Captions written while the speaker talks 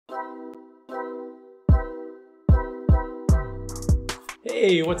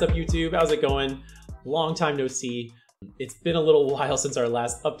Hey, what's up YouTube? How's it going? Long time no see. It's been a little while since our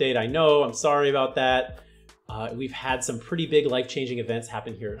last update. I know, I'm sorry about that. We've had some pretty big life-changing events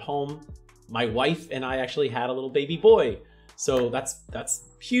happen here at home. My wife and I actually had a little baby boy. So that's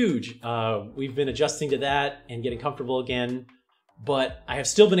huge. We've been adjusting to that and getting comfortable again. But I have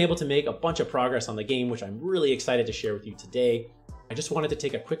still been able to make a bunch of progress on the game, which I'm really excited to share with you today. I just wanted to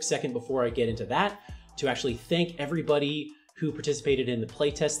take a quick second before I get into that to actually thank everybody who participated in the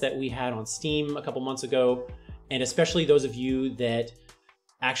playtest that we had on Steam a couple months ago, and especially those of you that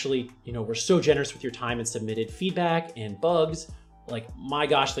actually, were so generous with your time and submitted feedback and bugs. Like, my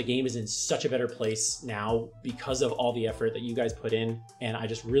gosh, the game is in such a better place now because of all the effort that you guys put in, and I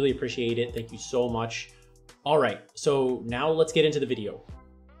just really appreciate it. Thank you so much. All right, so now let's get into the video.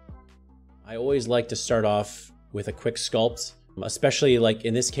 I always like to start off with a quick sculpt, especially like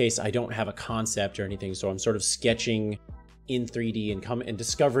in this case, I don't have a concept or anything, so I'm sort of sketching in 3D and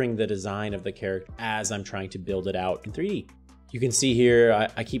discovering the design of the character as I'm trying to build it out in 3D. You can see here,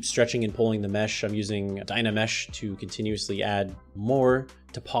 I keep stretching and pulling the mesh. I'm using Dynamesh to continuously add more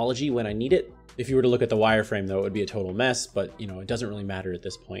topology when I need it. If you were to look at the wireframe though, it would be a total mess, but it doesn't really matter at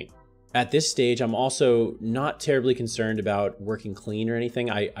this point. At this stage, I'm also not terribly concerned about working clean or anything.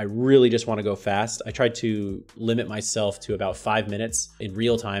 I really just want to go fast. I tried to limit myself to about 5 minutes in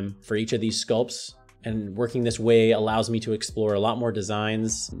real time for each of these sculpts. And working this way allows me to explore a lot more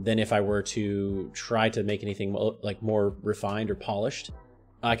designs than if I were to try to make anything like more refined or polished.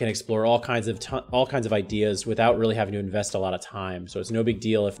 I can explore all kinds of ideas without really having to invest a lot of time. So it's no big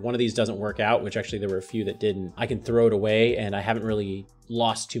deal if one of these doesn't work out, which actually there were a few that didn't. I can throw it away and I haven't really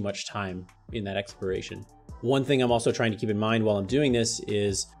lost too much time in that exploration. One thing I'm also trying to keep in mind while I'm doing this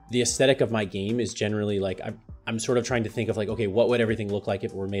is the aesthetic of my game is generally like, I'm sort of trying to think of like, okay, what would everything look like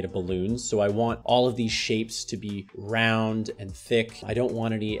if it were made of balloons? So I want all of these shapes to be round and thick. I don't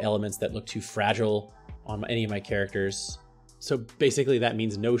want any elements that look too fragile on any of my characters. So basically that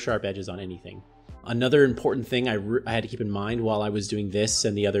means no sharp edges on anything. Another important thing I had to keep in mind while I was doing this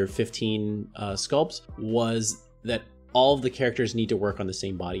and the other 15 sculpts was that all of the characters need to work on the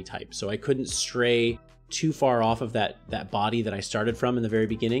same body type. So I couldn't stray too far off of that body that I started from in the very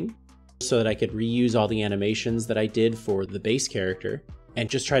beginning, so that I could reuse all the animations that I did for the base character and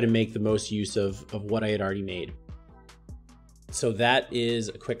just try to make the most use of what I had already made. So that is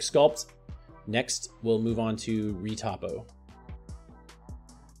a quick sculpt. Next, we'll move on to retopo.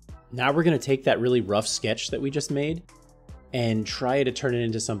 Now we're going to take that really rough sketch that we just made and try to turn it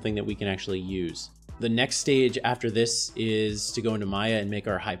into something that we can actually use. The next stage after this is to go into Maya and make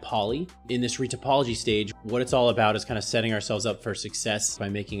our high poly. In this retopology stage, what it's all about is kind of setting ourselves up for success by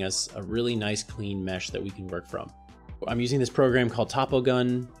making us a really nice clean mesh that we can work from. I'm using this program called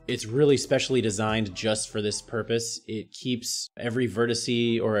TopoGun. It's really specially designed just for this purpose. It keeps every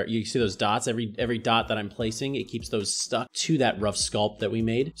vertice, or you see those dots, every dot that I'm placing, it keeps those stuck to that rough sculpt that we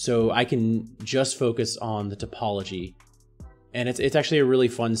made. So I can just focus on the topology. And it's actually a really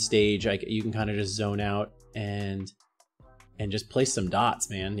fun stage. You can kind of just zone out and just place some dots,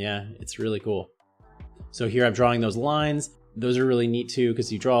 man. Yeah, it's really cool. So here I'm drawing those lines. Those are really neat too,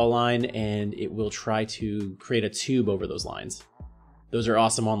 because you draw a line and it will try to create a tube over those lines. Those are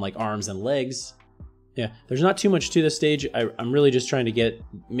awesome on like arms and legs. Yeah, there's not too much to this stage. I'm really just trying to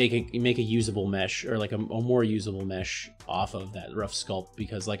make a usable mesh, or like a more usable mesh off of that rough sculpt,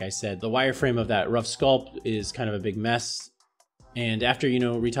 because like I said, the wireframe of that rough sculpt is kind of a big mess. And after,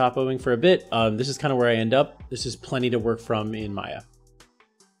 retopoing for a bit, this is kind of where I end up. This is plenty to work from in Maya.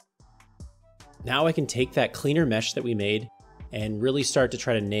 Now I can take that cleaner mesh that we made and really start to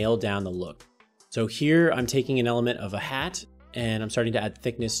try to nail down the look. So here I'm taking an element of a hat and I'm starting to add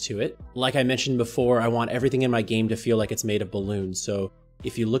thickness to it. Like I mentioned before, I want everything in my game to feel like it's made of balloons. So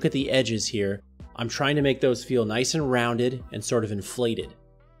if you look at the edges here, I'm trying to make those feel nice and rounded and sort of inflated.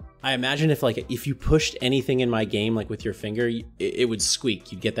 I imagine if you pushed anything in my game, like with your finger, it would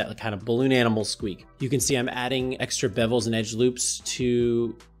squeak. You'd get that kind of balloon animal squeak. You can see I'm adding extra bevels and edge loops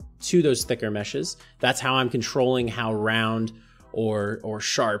to those thicker meshes. That's how I'm controlling how round or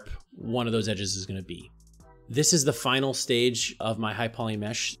sharp one of those edges is going to be. This is the final stage of my high poly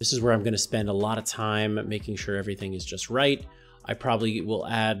mesh. This is where I'm going to spend a lot of time making sure everything is just right. I probably will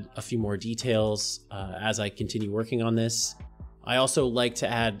add a few more details as I continue working on this. I also like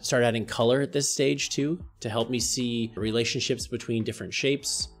to start adding color at this stage too, to help me see relationships between different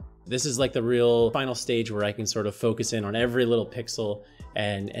shapes. This is like the real final stage where I can sort of focus in on every little pixel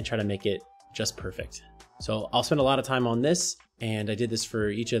and try to make it just perfect. So I'll spend a lot of time on this, and I did this for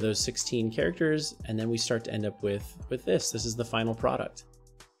each of those 16 characters, and then we start to end up with this. This is the final product.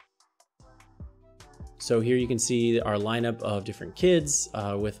 So here you can see our lineup of different kids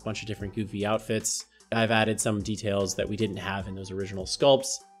with a bunch of different goofy outfits. I've added some details that we didn't have in those original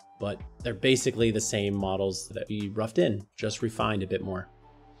sculpts, but they're basically the same models that we roughed in, just refined a bit more.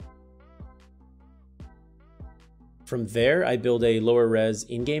 From there, I build a lower res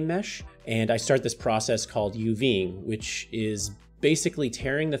in-game mesh, and I start this process called UVing, which is basically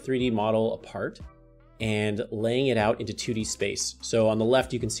tearing the 3D model apart and laying it out into 2D space. So on the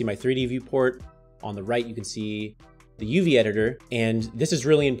left, you can see my 3D viewport. On the right, you can see the UV editor. And this is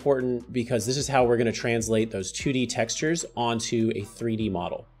really important because this is how we're gonna translate those 2D textures onto a 3D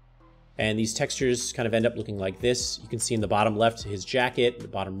model. And these textures kind of end up looking like this. You can see in the bottom left, his jacket, the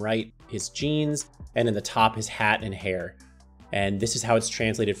bottom right, his jeans, and in the top, his hat and hair. And this is how it's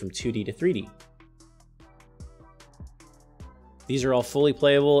translated from 2D to 3D. These are all fully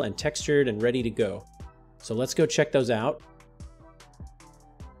playable and textured and ready to go. So let's go check those out.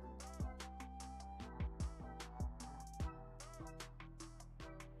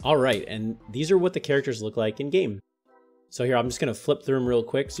 All right, and these are what the characters look like in game. So here, I'm just gonna flip through them real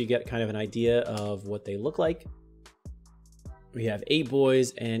quick so you get kind of an idea of what they look like. We have 8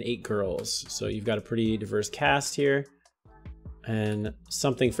 boys and 8 girls. So you've got a pretty diverse cast here and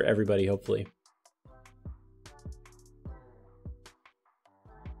something for everybody, hopefully.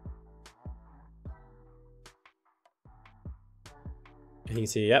 And you can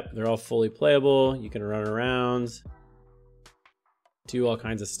see, yep, they're all fully playable. You can run around, do all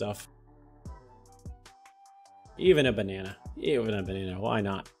kinds of stuff. Even a banana, why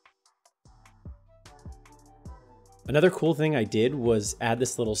not? Another cool thing I did was add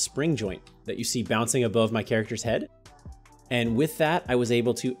this little spring joint that you see bouncing above my character's head. And with that, I was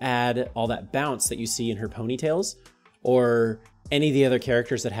able to add all that bounce that you see in her ponytails or any of the other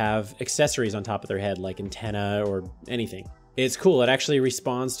characters that have accessories on top of their head, like antenna or anything. It's cool, it actually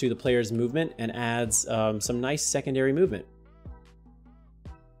responds to the player's movement and adds some nice secondary movement.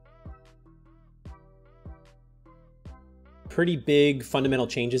 Pretty big fundamental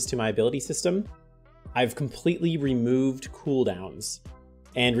changes to my ability system. I've completely removed cooldowns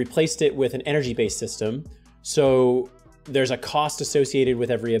and replaced it with an energy-based system. So there's a cost associated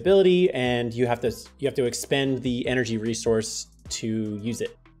with every ability, and you have to expend the energy resource to use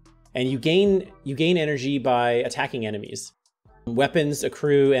it. And you gain energy by attacking enemies. Weapons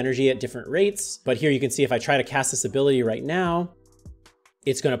accrue energy at different rates, but here you can see if I try to cast this ability right now,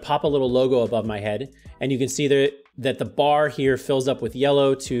 it's going to pop a little logo above my head, and you can see that the bar here fills up with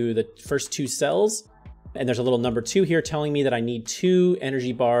yellow to the first 2 cells, and there's a little number 2 here telling me that I need 2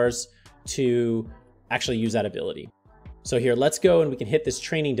 energy bars to actually use that ability. So here, let's go and we can hit this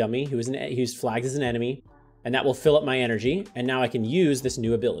training dummy who's flagged as an enemy, and that will fill up my energy, and now I can use this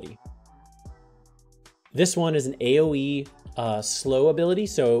new ability. This one is an AoE slow ability,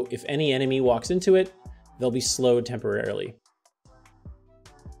 so if any enemy walks into it, they'll be slowed temporarily.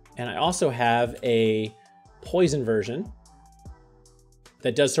 And I also have a poison version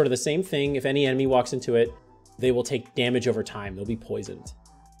that does sort of the same thing. If any enemy walks into it, they will take damage over time. They'll be poisoned.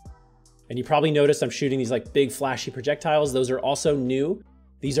 And you probably noticed I'm shooting these like big flashy projectiles. Those are also new.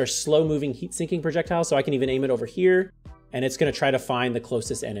 These are slow moving heat sinking projectiles. So I can even aim it over here and it's gonna try to find the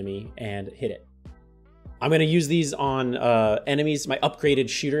closest enemy and hit it. I'm gonna use these on enemies, my upgraded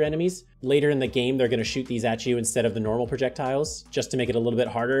shooter enemies. Later in the game, they're gonna shoot these at you instead of the normal projectiles, just to make it a little bit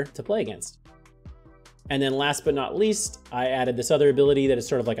harder to play against. And then last but not least, I added this other ability that is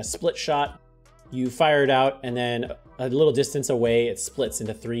sort of like a split shot. You fire it out and then a little distance away, it splits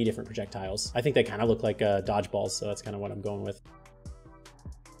into 3 different projectiles. I think they kind of look like dodgeballs, so that's kind of what I'm going with.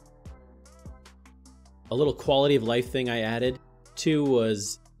 A little quality of life thing I added too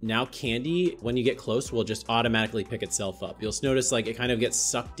was now candy, when you get close, will just automatically pick itself up. You'll notice like it kind of gets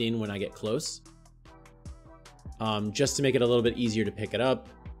sucked in when I get close, just to make it a little bit easier to pick it up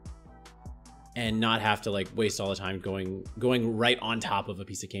and not have to like waste all the time going right on top of a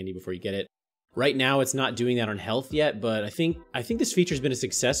piece of candy before you get it. Right now, it's not doing that on health yet, but I think this feature's been a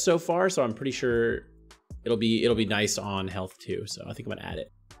success so far, so I'm pretty sure it'll be nice on health too. So I think I'm gonna add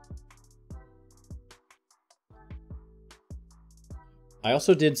it. I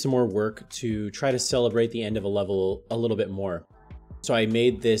also did some more work to try to celebrate the end of a level a little bit more. So I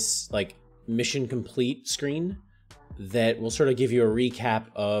made this like mission complete screen that will sort of give you a recap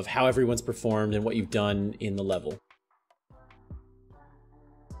of how everyone's performed and what you've done in the level.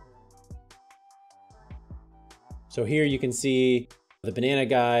 So here you can see the banana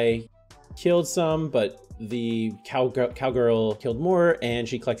guy killed some, but the cowgirl killed more and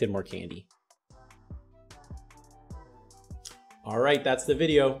she collected more candy. All right, that's the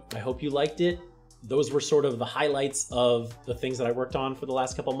video. I hope you liked it. Those were sort of the highlights of the things that I worked on for the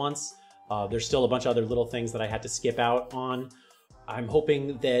last couple months. There's still a bunch of other little things that I had to skip out on. I'm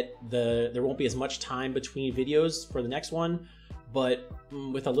hoping that there won't be as much time between videos for the next one, but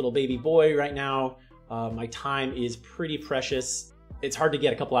with a little baby boy right now, my time is pretty precious. It's hard to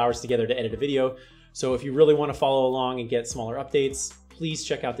get a couple hours together to edit a video. So if you really want to follow along and get smaller updates, please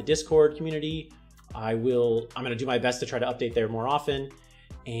check out the Discord community. I'm going to do my best to try to update there more often.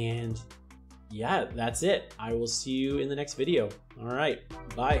 And yeah, that's it. I will see you in the next video. All right,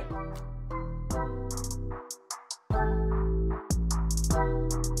 bye.